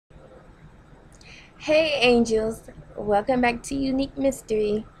Hey angels, welcome back to Unique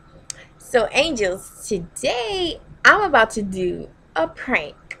Mystery. So angels, today I'm about to do a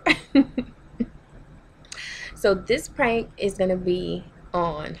prank. So this prank is going to be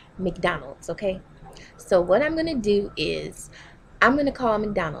on McDonald's, okay? So what I'm going to do is I'm going to call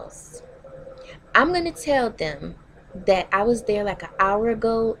McDonald's. I'm going to tell them that I was there like an hour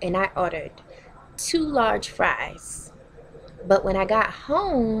ago and I ordered 2 large fries. But when I got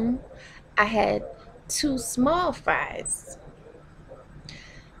home, I had 2 small fries.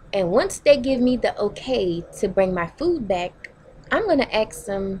 And once they give me the okay to bring my food back, I'm going to ask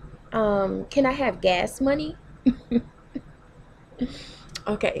them, can I have gas money?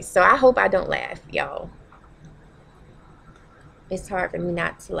 Okay, so I hope I don't laugh, y'all. It's hard for me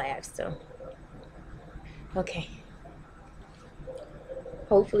not to laugh, so. Okay.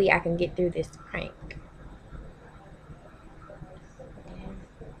 Hopefully I can get through this prank.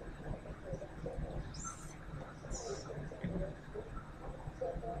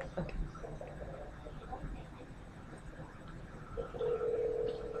 Okay.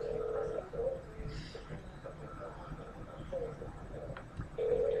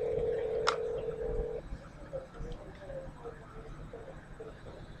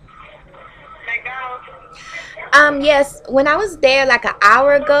 Yes, when I was there like an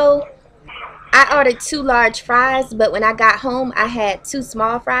hour ago, I ordered 2 large fries, but when I got home, I had 2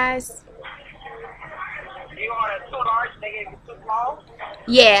 small fries. You ordered 2 large, they gave you 2 small?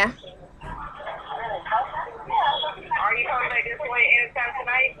 Yeah, Are you coming back this way anytime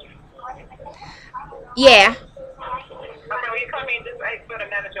tonight? yeah. Okay, when you come in, just ask for the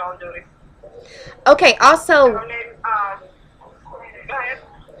manager on duty. Okay, also, Come in, go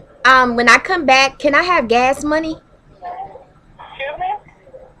ahead. when I come back, can I have gas money? Excuse me?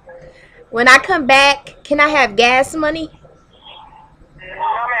 When I come back, can I have gas money? No,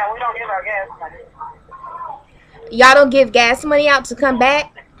 ma'am, we don't give our gas money. Y'all don't give gas money out to come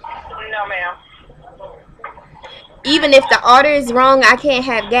back? No, ma'am. Even if the order is wrong, I can't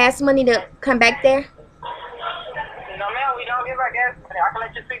have gas money to come back there? No, ma'am, we don't give our gas money. I can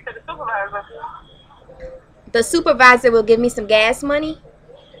let you speak to the supervisor. The supervisor will give me some gas money?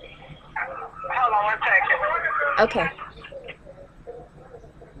 Hold on 1 second. Okay.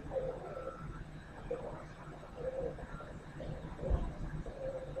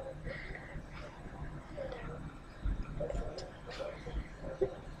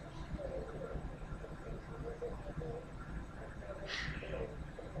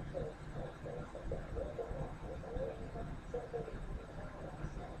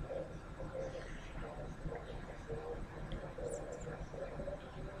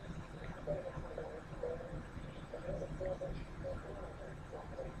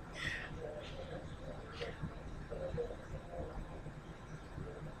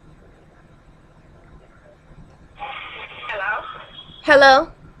 Hello?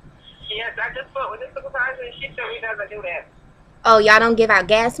 Hello? Yes, I just spoke with the supervisor and she said we doesn't do that. Oh, y'all don't give out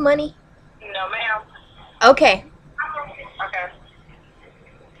gas money? No, ma'am. Okay. Okay.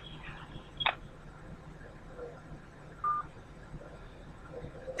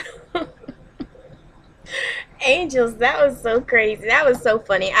 Angels, that was so crazy. That was so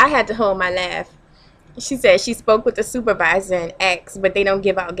funny. I had to hold my laugh. She said she spoke with the supervisor and asked, but they don't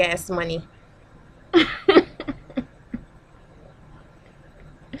give out gas money.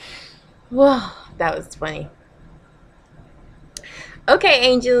 Whoa, that was funny. Okay,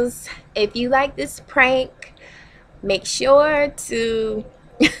 angels, if you like this prank, make sure to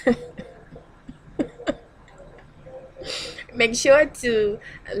make sure to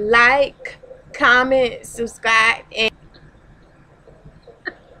like, comment, subscribe, and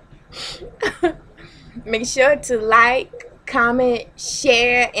make sure to like, comment,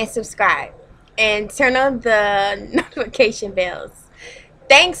 share, and subscribe, and turn on the notification bells.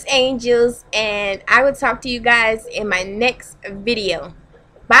 Thanks, angels, and I will talk to you guys in my next video.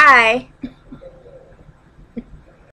 Bye.